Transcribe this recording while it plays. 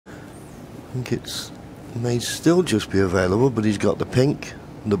I think it may still just be available, but he's got the pink.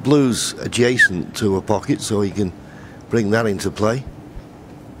 The blue's adjacent to a pocket, so he can bring that into play.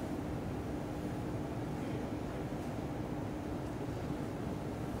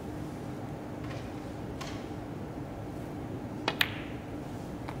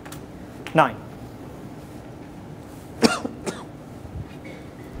 Nine.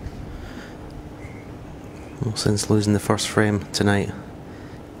 Well, since losing the first frame tonight,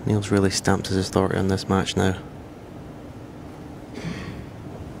 Neil's really stamped his authority on this match now.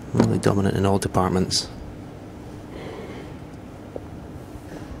 Really dominant in all departments.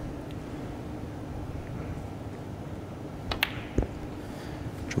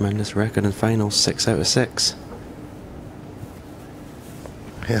 Tremendous record in finals, 6 out of 6.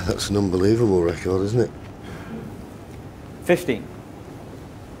 Yeah, that's an unbelievable record, isn't it? 15.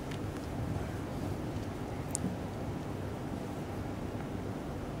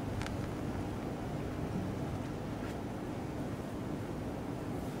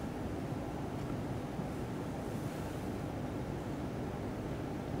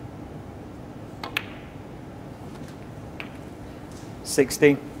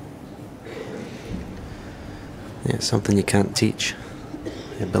 $60. Yeah, it's something you can't teach.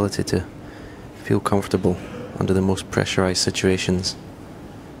 The ability to feel comfortable under the most pressurized situations.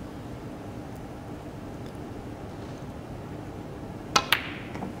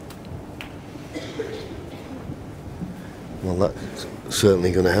 Well, that's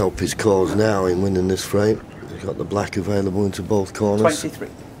certainly going to help his cause now in winning this frame. He's got the black available into both corners. 23.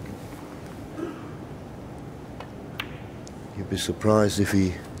 You'd be surprised if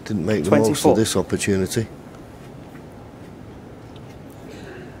he didn't make the 24. most of this opportunity.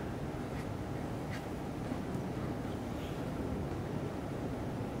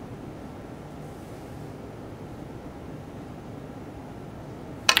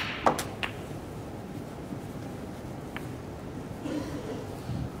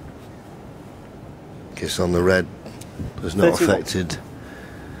 Kiss on the red has not 31. affected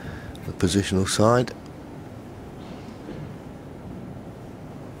the positional side.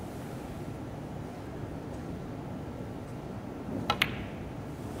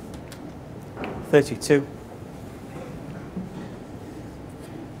 $32.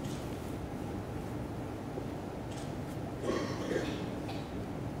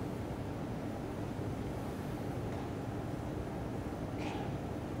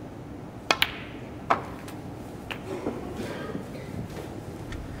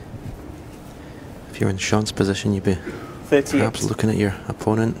 If you're in Shaun's position, you'd be 38. perhaps looking at your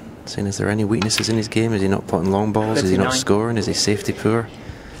opponent, saying, is there any weaknesses in his game? Is he not putting long balls? 39. Is he not scoring? Is he safety poor?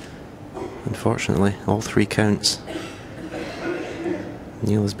 Unfortunately, all 3 counts.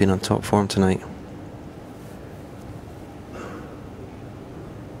 Neil has been on top form tonight.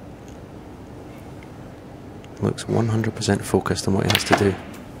 Looks 100% focused on what he has to do.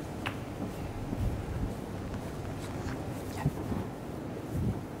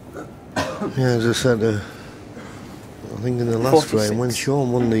 Yeah, as I said, I think in the last 46. frame, when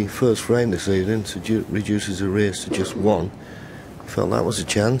Shaun won the first frame this evening to reduce his arrears to just 1, I felt that was a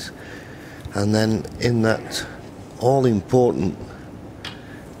chance. And then in that all-important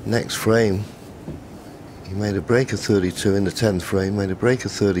next frame, he made a break of 32 in the 10th frame, made a break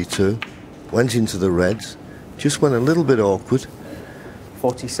of 32, went into the reds, just went a little bit awkward.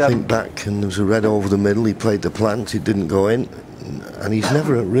 47. Think back, and there was a red over the middle. He played the plant, it didn't go in, and he's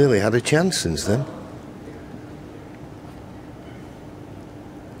never really had a chance since then.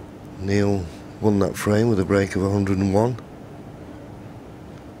 Neil won that frame with a break of 101.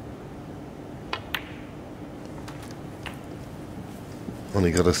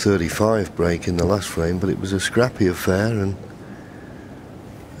 Only got a 35 break in the last frame, but it was a scrappy affair, and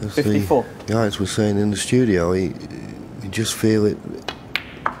as 54. the guys were saying in the studio, you just feel it.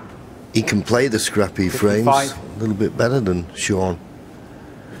 He can play the scrappy 55. frames a little bit better than Shaun.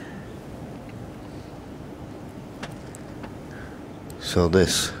 So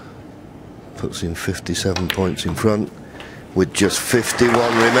this puts him 57 points in front with just 51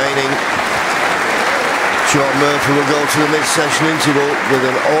 remaining. Shaun Murphy will go to the mid-session interval with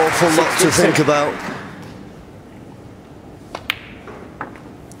an awful lot to think about.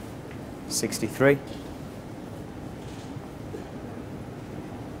 63.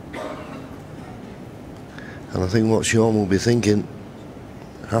 And I think what Shaun will be thinking,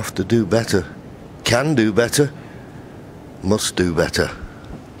 have to do better, can do better, must do better.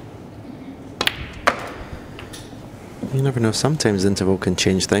 You never know, sometimes the interval can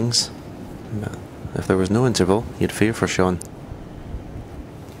change things. But if there was no interval, you'd fear for Shaun.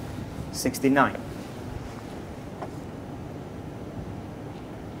 69.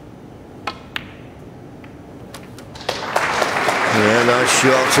 Yeah, nice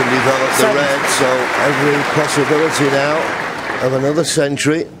shot and developed the red, so every possibility now of another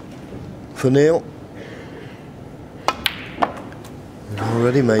century for Neil. He's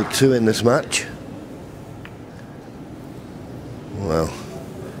already made 2 in this match. Well,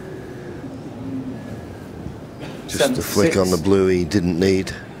 just a flick on the blue he didn't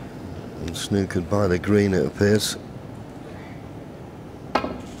need, and snookered by the green, it appears.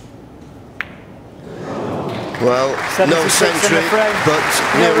 Well, no century, but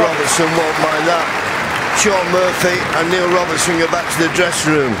Neil Robertson won't mind that. Shaun Murphy and Neil Robertson go back to the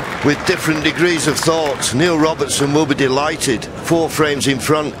dressing room with different degrees of thought. Neil Robertson will be delighted. 4 frames in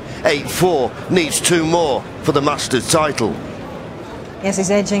front, 8-4, needs 2 more for the Masters title. Yes, he's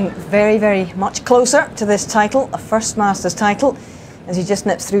edging very, very much closer to this title, a first Masters title. As he just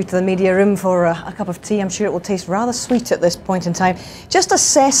nips through to the media room for a cup of tea, I'm sure it will taste rather sweet at this point in time. Just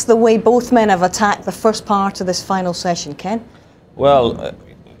assess the way both men have attacked the first part of this final session, Ken. Well,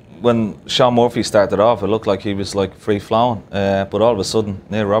 when Shaun Murphy started off, it looked like he was like free-flowing, but all of a sudden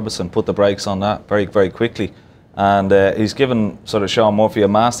Neil Robertson put the brakes on that very, very quickly, and he's given sort of Shaun Murphy a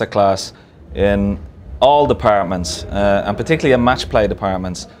masterclass in all departments, and particularly in match play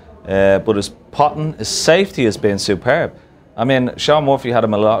departments. But his potting, his safety has been superb. I mean, Shaun Murphy had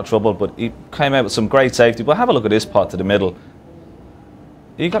him in a lot of trouble, but he came out with some great safety. But have a look at this pot to the middle.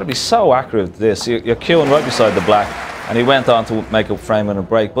 You've got to be so accurate with this. You're queuing right beside the black, and he went on to make a frame and a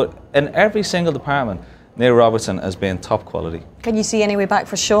break. But in every single department, Neil Robertson has been top quality. Can you see any way back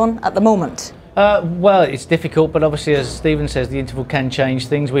for Shaun at the moment? Well, it's difficult, but obviously, as Stephen says, the interval can change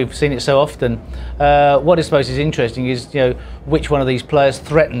things. We've seen it so often. What I suppose is interesting is, which one of these players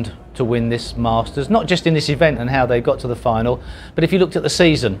threatened to win this Masters, not just in this event and how they got to the final, but if you looked at the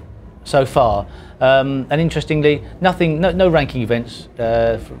season so far, and interestingly, no ranking events,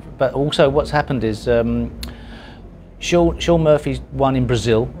 but also what's happened is Shaun Murphy's won in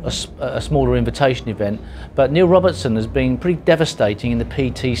Brazil, a smaller invitation event, but Neil Robertson has been pretty devastating in the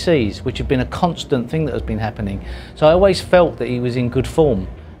PTCs, which have been a constant thing that has been happening. So I always felt that he was in good form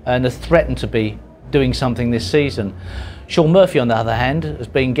and has threatened to be doing something this season. Shaun Murphy, on the other hand, has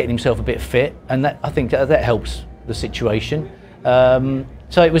been getting himself a bit fit, and I think that helps the situation.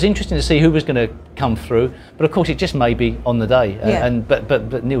 So it was interesting to see who was going to come through, but of course it just may be on the day. Yeah.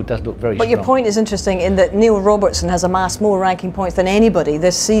 But Neil does look very strong. But your point is interesting in that Neil Robertson has amassed more ranking points than anybody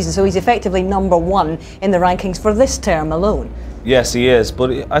this season, so he's effectively #1 in the rankings for this term alone. Yes, he is.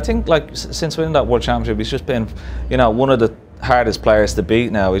 But I think, like, since winning that World Championship, he's just been, one of the hardest players to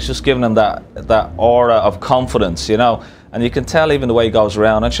beat now. He's just given him that aura of confidence, and you can tell even the way he goes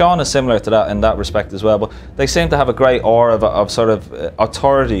around. And Shaun is similar to that in that respect as well. But they seem to have a great aura of sort of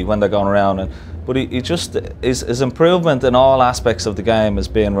authority when they're going around. But he just his improvement in all aspects of the game has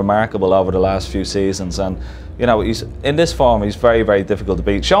been remarkable over the last few seasons. And he's in this form. He's very, very difficult to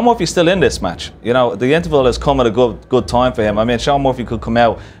beat. Shaun Murphy's still in this match. The interval has come at a good time for him. I mean, Shaun Murphy could come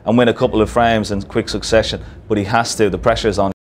out and win a couple of frames in quick succession, but he has to. The pressure's on.